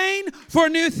 New rain for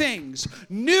new things.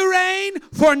 New rain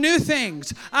for new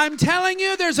things. I'm telling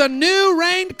you, there's a new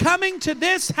rain coming to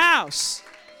this house.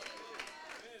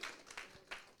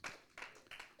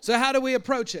 So how do we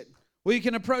approach it? Well, you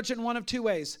can approach it in one of two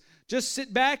ways. Just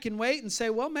sit back and wait and say,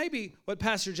 well, maybe what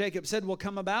Pastor Jacob said will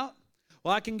come about.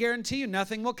 Well, I can guarantee you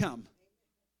nothing will come.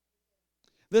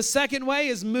 The second way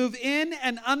is move in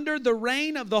and under the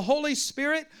reign of the Holy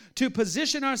Spirit to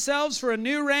position ourselves for a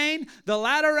new reign, the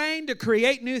latter reign, to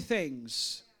create new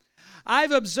things.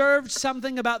 I've observed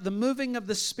something about the moving of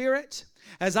the Spirit.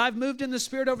 As I've moved in the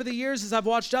Spirit over the years, as I've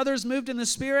watched others moved in the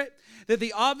Spirit, that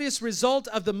the obvious result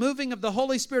of the moving of the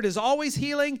Holy Spirit is always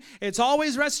healing, it's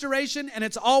always restoration, and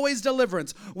it's always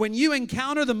deliverance. When you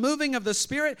encounter the moving of the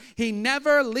Spirit, He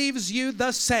never leaves you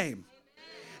the same.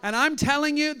 And I'm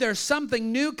telling you, there's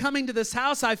something new coming to this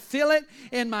house. I feel it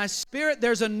in my spirit.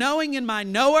 There's a knowing in my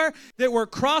knower that we're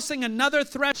crossing another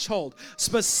threshold.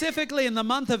 Specifically in the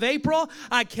month of April,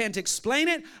 I can't explain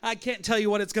it. I can't tell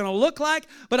you what it's going to look like.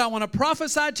 But I want to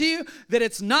prophesy to you that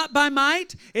it's not by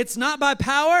might, it's not by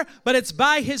power, but it's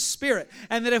by His Spirit.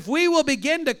 And that if we will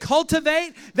begin to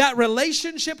cultivate that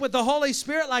relationship with the Holy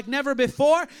Spirit like never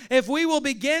before, if we will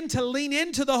begin to lean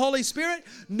into the Holy Spirit,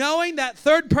 knowing that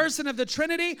third person of the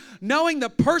Trinity, knowing the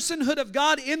personhood of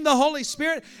God in the Holy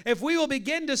Spirit, if we will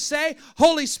begin to say,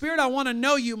 Holy Spirit, I want to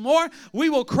know you more, we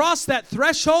will cross that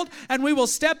threshold and we will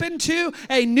step into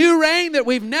a new reign that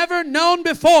we've never known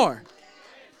before.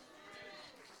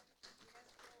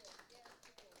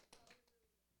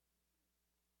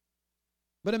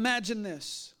 But imagine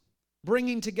this,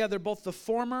 bringing together both the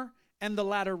former and the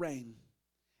latter rain.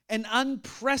 An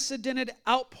unprecedented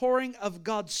outpouring of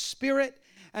God's Spirit,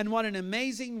 and what an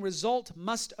amazing result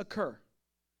must occur.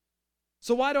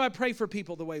 So why do I pray for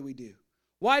people the way we do?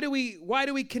 Why do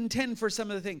we contend for some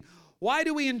of the things? Why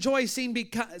do we enjoy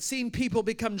seeing people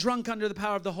become drunk under the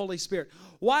power of the Holy Spirit?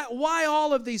 Why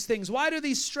all of these things? Why do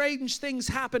these strange things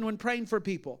happen when praying for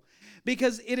people?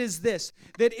 Because it is this,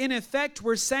 that in effect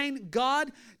we're saying,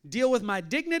 God, deal with my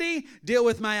dignity, deal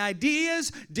with my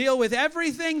ideas, deal with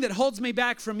everything that holds me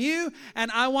back from you,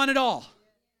 and I want it all.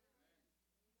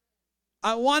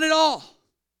 I want it all.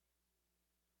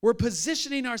 We're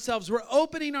positioning ourselves. We're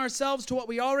opening ourselves to what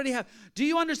we already have. Do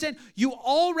you understand? You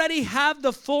already have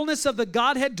the fullness of the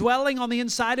Godhead dwelling on the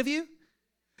inside of you.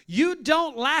 You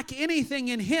don't lack anything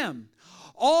in Him.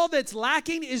 All that's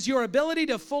lacking is your ability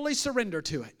to fully surrender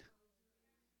to it.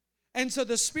 And so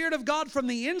the Spirit of God from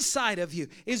the inside of you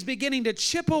is beginning to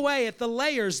chip away at the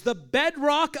layers, the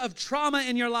bedrock of trauma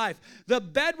in your life, the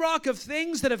bedrock of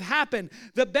things that have happened,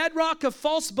 the bedrock of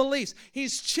false beliefs.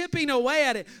 He's chipping away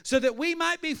at it so that we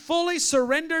might be fully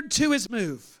surrendered to His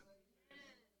move.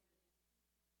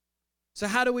 So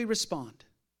how do we respond?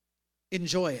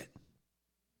 Enjoy it.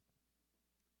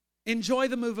 Enjoy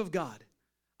the move of God.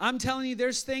 I'm telling you,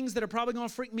 there's things that are probably going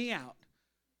to freak me out.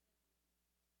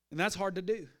 And that's hard to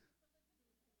do.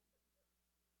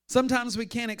 Sometimes we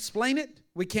can't explain it.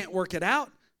 We can't work it out.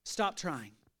 Stop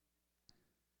trying.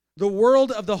 The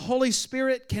world of the Holy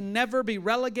Spirit can never be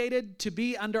relegated to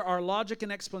be under our logic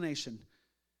and explanation.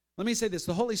 Let me say this.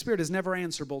 The Holy Spirit is never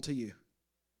answerable to you.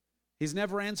 He's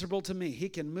never answerable to me. He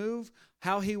can move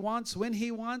how He wants, when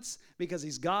He wants, because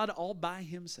He's God all by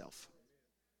Himself.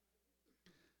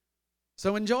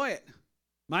 So enjoy it.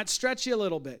 Might stretch you a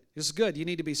little bit. It's good. You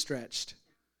need to be stretched.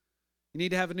 You need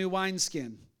to have a new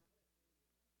wineskin.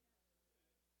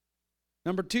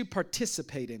 Number 2,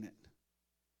 participate in it.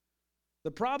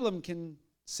 The problem can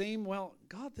seem, well,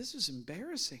 God, this is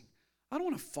embarrassing. I don't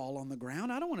want to fall on the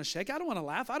ground. I don't want to shake. I don't want to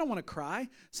laugh. I don't want to cry.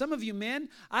 Some of you men,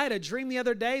 I had a dream the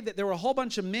other day that there were a whole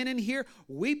bunch of men in here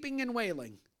weeping and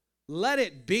wailing. Let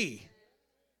it be.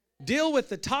 Deal with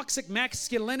the toxic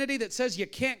masculinity that says you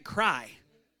can't cry.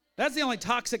 That's the only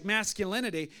toxic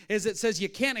masculinity, is it says you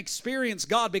can't experience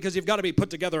God because you've got to be put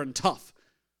together and tough.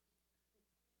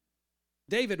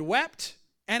 David wept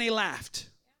and he laughed.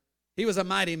 He was a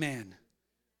mighty man.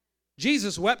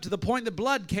 Jesus wept to the point that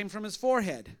blood came from his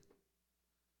forehead.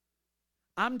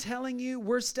 I'm telling you,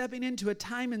 we're stepping into a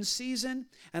time and season,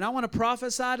 and I want to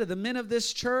prophesy to the men of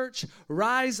this church,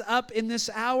 rise up in this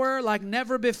hour like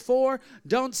never before.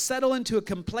 Don't settle into a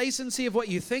complacency of what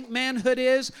you think manhood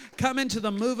is. Come into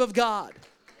the move of God.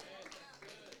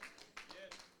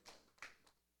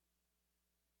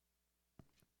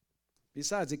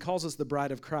 Besides, He calls us the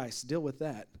bride of Christ. Deal with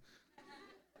that.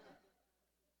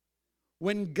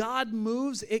 When God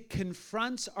moves, it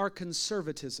confronts our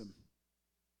conservatism.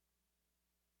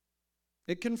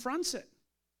 It confronts it.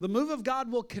 The move of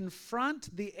God will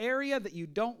confront the area that you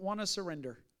don't want to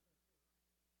surrender.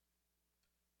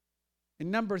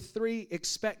 And number 3,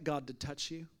 expect God to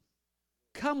touch you.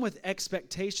 Come with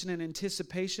expectation and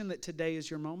anticipation that today is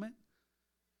your moment.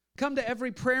 Come to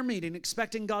every prayer meeting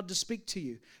expecting God to speak to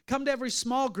you. Come to every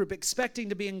small group expecting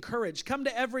to be encouraged. Come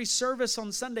to every service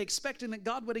on Sunday expecting that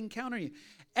God would encounter you.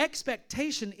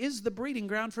 Expectation is the breeding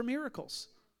ground for miracles.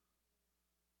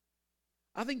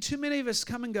 I think too many of us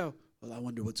come and go, well, I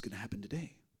wonder what's going to happen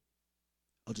today.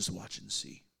 I'll just watch and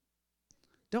see.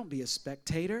 Don't be a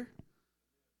spectator.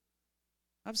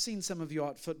 I've seen some of you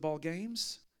at football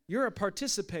games. You're a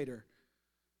participator.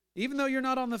 Even though you're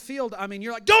not on the field,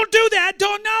 you're like, don't do that,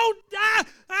 don't, no,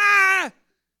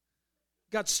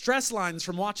 Got stress lines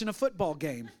from watching a football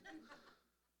game.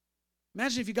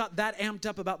 Imagine if you got that amped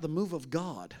up about the move of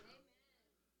God.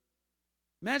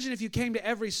 Imagine if you came to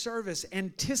every service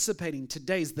anticipating,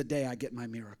 today's the day I get my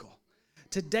miracle.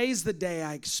 Today's the day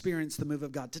I experience the move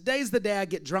of God. Today's the day I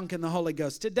get drunk in the Holy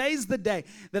Ghost. Today's the day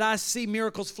that I see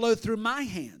miracles flow through my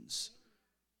hands.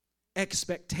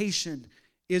 Expectation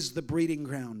is the breeding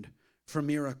ground for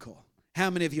miracle. How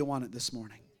many of you want it this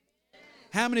morning?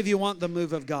 How many of you want the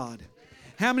move of God?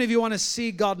 How many of you want to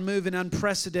see God move in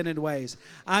unprecedented ways?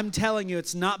 I'm telling you,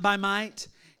 it's not by might,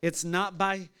 it's not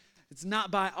by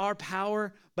our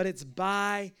power, but it's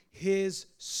by His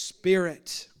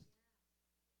Spirit.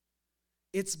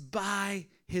 It's by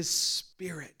His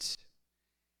Spirit.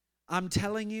 I'm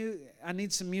telling you, I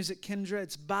need some music, Kendra.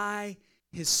 It's by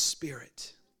His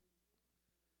Spirit.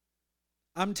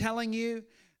 I'm telling you,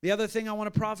 the other thing I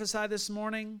want to prophesy this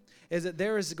morning is that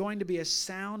there is going to be a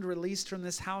sound released from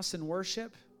this house in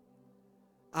worship.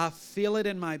 I feel it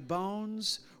in my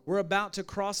bones. We're about to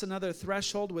cross another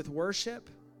threshold with worship.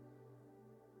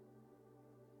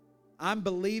 I'm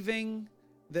believing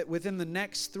that within the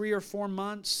next 3 or 4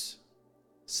 months,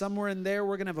 somewhere in there,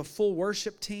 we're going to have a full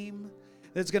worship team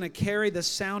that's going to carry the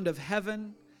sound of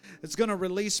heaven. It's going to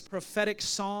release prophetic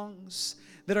songs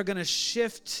that are going to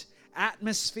shift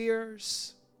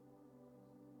atmospheres.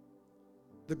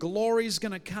 The glory's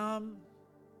going to come.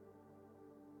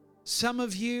 Some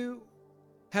of you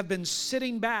have been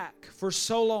sitting back for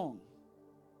so long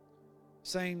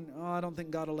saying, oh, I don't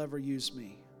think God will ever use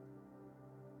me.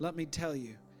 Let me tell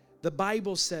you, the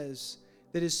Bible says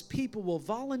that His people will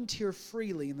volunteer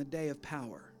freely in the day of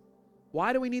power.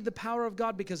 Why do we need the power of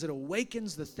God? Because it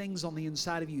awakens the things on the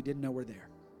inside of you didn't know were there.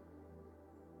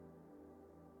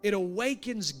 It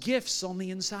awakens gifts on the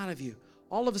inside of you.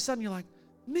 All of a sudden you're like,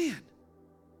 man,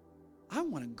 I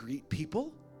want to greet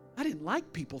people. I didn't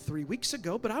like people 3 weeks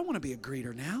ago, but I want to be a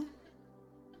greeter now.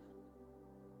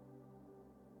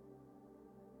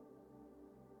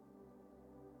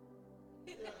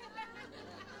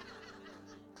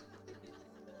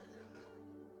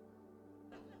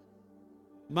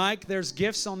 Mike, there's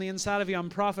gifts on the inside of you. I'm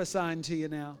prophesying to you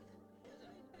now.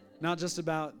 Not just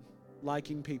about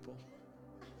liking people.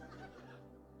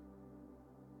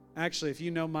 Actually, if you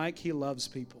know Mike, he loves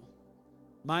people.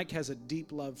 Mike has a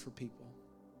deep love for people.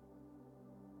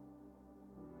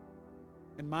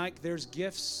 And Mike, there's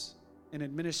gifts and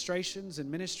administrations and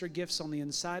ministry gifts on the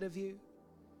inside of you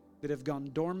that have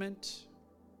gone dormant.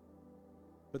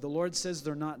 But the Lord says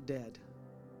they're not dead.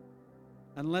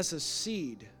 Unless a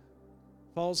seed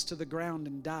falls to the ground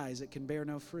and dies, it can bear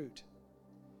no fruit.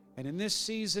 And in this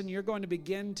season, you're going to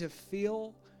begin to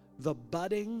feel the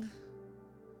budding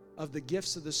of the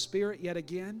gifts of the Spirit yet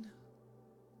again.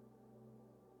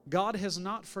 God has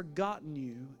not forgotten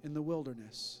you in the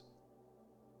wilderness.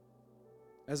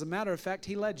 As a matter of fact,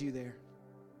 He led you there.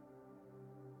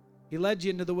 He led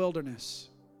you into the wilderness.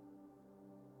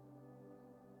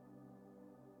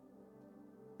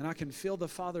 And I can feel the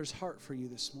Father's heart for you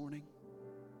this morning.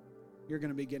 You're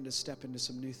going to begin to step into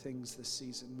some new things this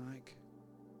season, Mike.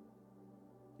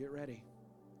 Get ready.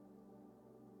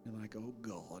 You're like, oh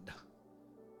God.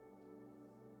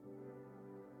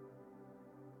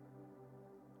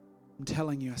 I'm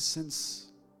telling you, I sense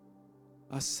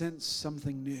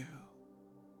something new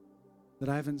that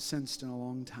I haven't sensed in a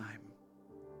long time.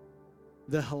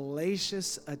 The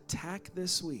hellacious attack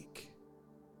this week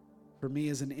for me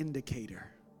is an indicator.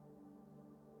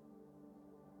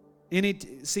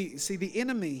 See, the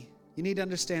enemy, you need to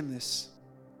understand this.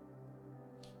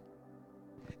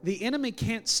 The enemy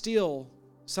can't steal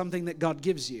something that God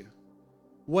gives you.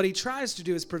 What he tries to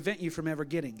do is prevent you from ever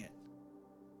getting it.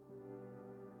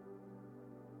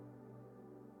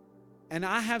 And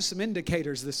I have some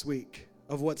indicators this week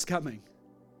of what's coming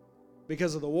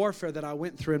because of the warfare that I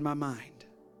went through in my mind.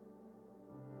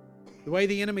 The way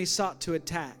the enemy sought to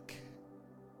attack.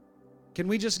 Can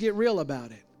we just get real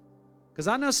about it? Because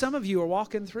I know some of you are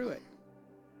walking through it.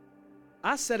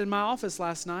 I sat in my office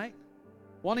last night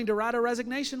wanting to write a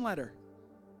resignation letter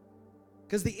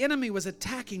Because the enemy was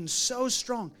attacking so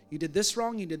strong. You did this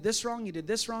wrong, you did this wrong, you did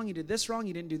this wrong, you did this wrong,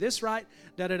 you didn't do this right,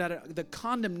 da-da-da-da. The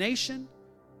condemnation.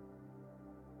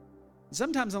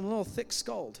 Sometimes I'm a little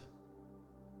thick-skulled.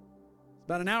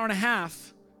 About an hour and a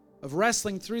half of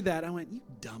wrestling through that, I went, you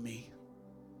dummy.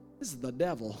 This is the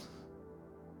devil.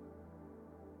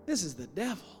 This is the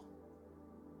devil.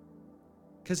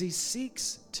 Because he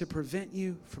seeks to prevent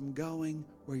you from going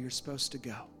where you're supposed to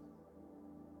go.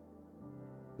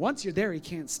 Once you're there, he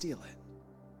can't steal it.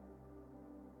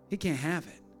 He can't have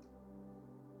it.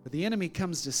 But the enemy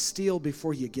comes to steal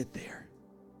before you get there.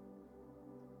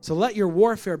 So let your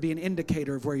warfare be an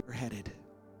indicator of where you're headed.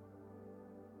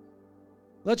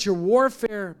 Let your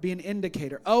warfare be an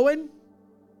indicator. Owen,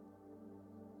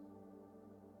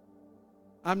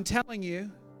 I'm telling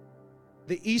you,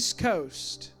 the East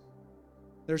Coast,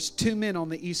 there's 2 men on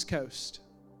the East Coast.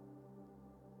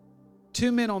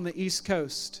 2 men on the East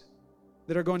Coast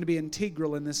that are going to be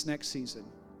integral in this next season.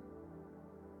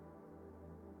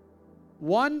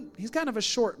 One, he's kind of a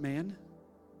short man.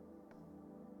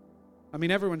 I mean,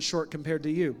 everyone's short compared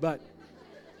to you, but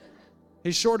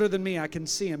he's shorter than me. I can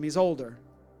see him. He's older.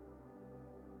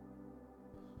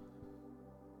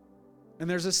 And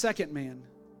there's a second man.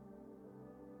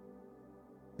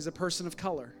 He's a person of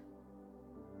color.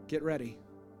 Get ready.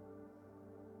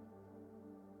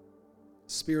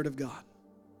 Spirit of God,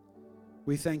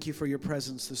 we thank you for your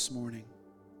presence this morning.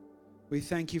 We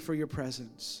thank you for your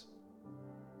presence.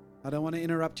 I don't want to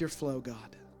interrupt your flow,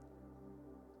 God.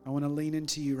 I want to lean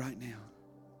into you right now.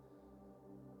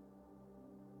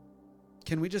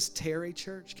 Can we just tarry,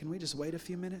 church? Can we just wait a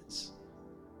few minutes?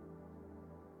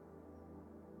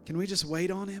 Can we just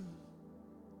wait on him?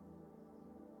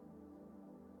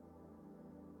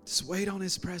 Just wait on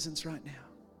his presence right now.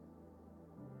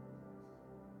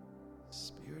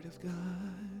 Spirit of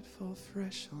God, fall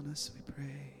fresh on us, we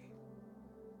pray.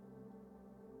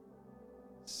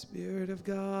 Spirit of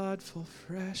God, fall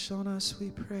fresh on us, we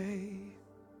pray.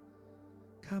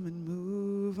 Come and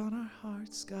move on our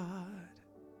hearts, God.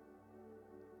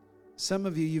 Some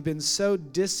of you, you've been so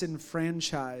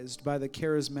disenfranchised by the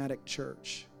charismatic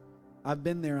church. I've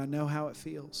been there. I know how it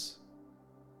feels.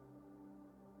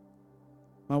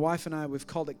 My wife and I, we've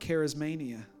called it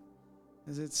charismania,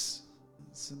 because it's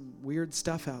some weird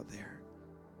stuff out there.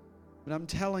 But I'm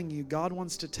telling you, God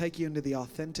wants to take you into the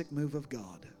authentic move of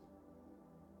God.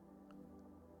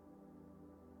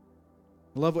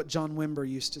 I love what John Wimber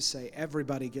used to say.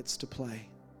 Everybody gets to play.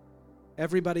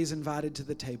 Everybody's invited to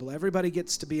the table. Everybody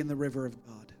gets to be in the river of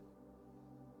God.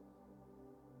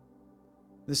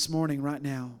 This morning, right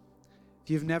now, if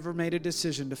you've never made a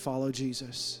decision to follow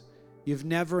Jesus, you've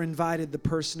never invited the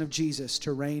person of Jesus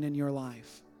to reign in your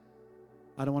life,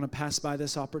 I don't want to pass by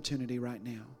this opportunity right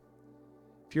now.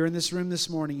 If you're in this room this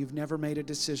morning, you've never made a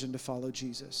decision to follow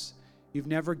Jesus. You've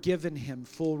never given him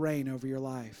full reign over your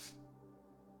life.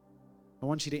 I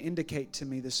want you to indicate to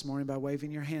me this morning by waving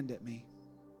your hand at me.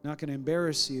 I'm not going to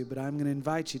embarrass you, but I'm going to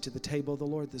invite you to the table of the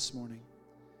Lord this morning.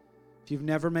 If you've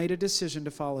never made a decision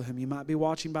to follow him, you might be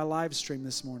watching by live stream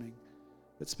this morning,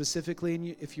 but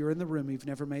specifically if you're in the room, you've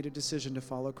never made a decision to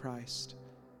follow Christ,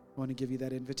 I want to give you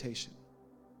that invitation.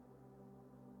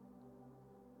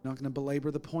 I'm not going to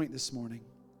belabor the point this morning.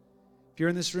 If you're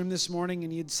in this room this morning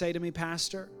and you'd say to me,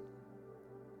 Pastor,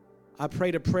 I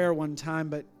prayed a prayer one time,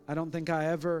 but I don't think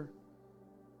I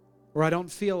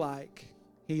don't feel like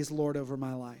he's Lord over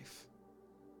my life,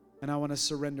 and I want to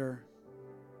surrender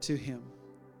to him.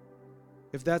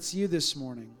 If that's you this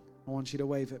morning, I want you to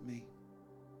wave at me.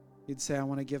 You'd say, I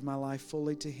want to give my life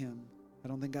fully to him. I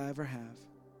don't think I ever have.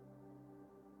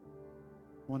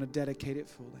 I want to dedicate it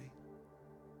fully.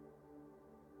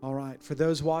 All right, for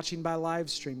those watching by live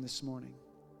stream this morning,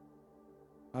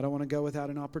 I don't want to go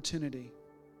without an opportunity.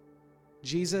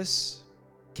 Jesus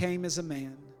came as a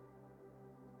man,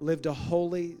 lived a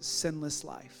holy, sinless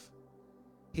life.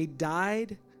 He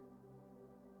died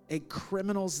a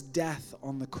criminal's death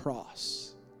on the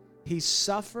cross. He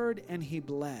suffered and he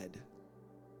bled.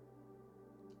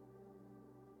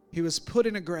 He was put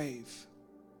in a grave.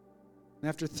 And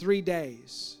after 3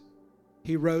 days,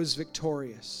 he rose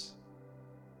victorious,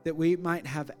 that we might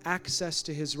have access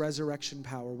to his resurrection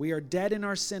power. We are dead in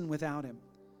our sin without him,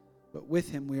 but with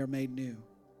him we are made new.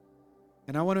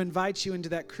 And I want to invite you into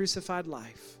that crucified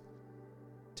life,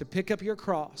 to pick up your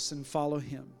cross and follow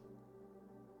him.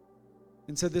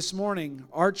 And so this morning,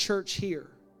 our church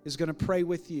here is going to pray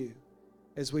with you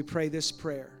as we pray this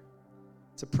prayer.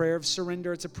 It's a prayer of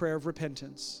surrender. It's a prayer of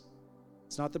repentance.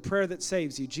 It's not the prayer that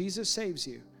saves you. Jesus saves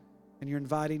you, and you're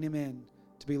inviting him in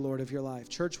to be Lord of your life.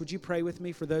 Church, would you pray with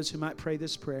me for those who might pray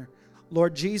this prayer?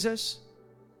 Lord Jesus,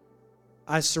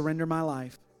 I surrender my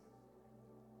life.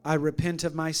 I repent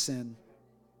of my sin.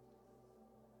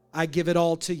 I give it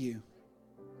all to you.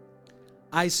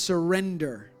 I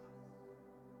surrender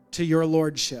to your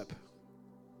lordship.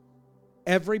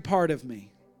 Every part of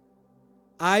me.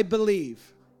 I believe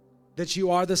that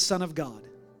you are the Son of God,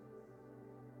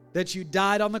 that you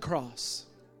died on the cross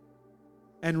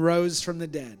and rose from the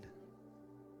dead.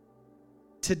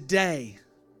 Today,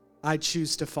 I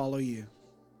choose to follow you.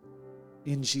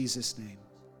 In Jesus' name.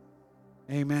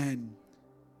 Amen.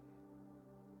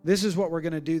 This is what we're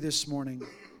going to do this morning.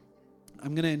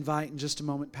 I'm going to invite in just a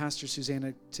moment Pastor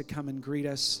Susanna to come and greet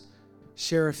us,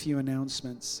 share a few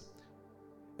announcements.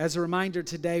 As a reminder,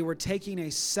 today we're taking a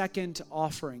second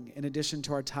offering in addition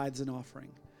to our tithes and offering.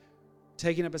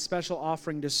 Taking up a special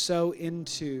offering to sow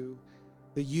into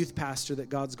the youth pastor that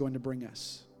God's going to bring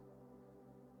us.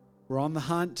 We're on the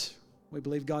hunt. We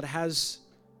believe God has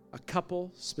a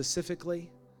couple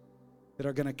specifically that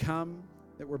are going to come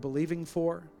that we're believing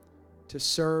for to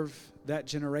serve that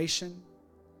generation.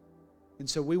 And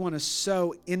so we want to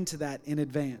sow into that in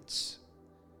advance.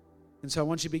 And so I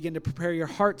want you to begin to prepare your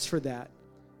hearts for that.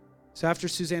 So after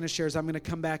Susanna shares, I'm going to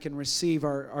come back and receive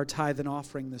our tithe and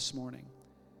offering this morning.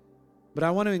 But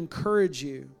I want to encourage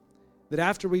you that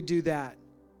after we do that,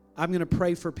 I'm going to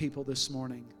pray for people this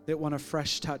morning that want a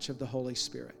fresh touch of the Holy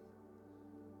Spirit,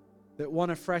 that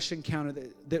want a fresh encounter,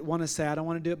 that want to say, I don't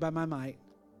want to do it by my might,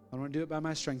 I don't want to do it by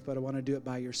my strength, but I want to do it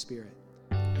by your Spirit.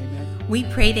 Amen. We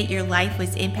pray that your life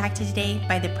was impacted today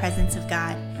by the presence of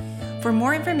God. For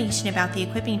more information about the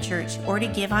Equipping Church or to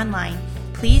give online,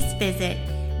 please visit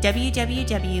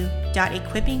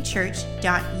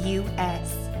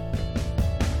www.equippingchurch.us.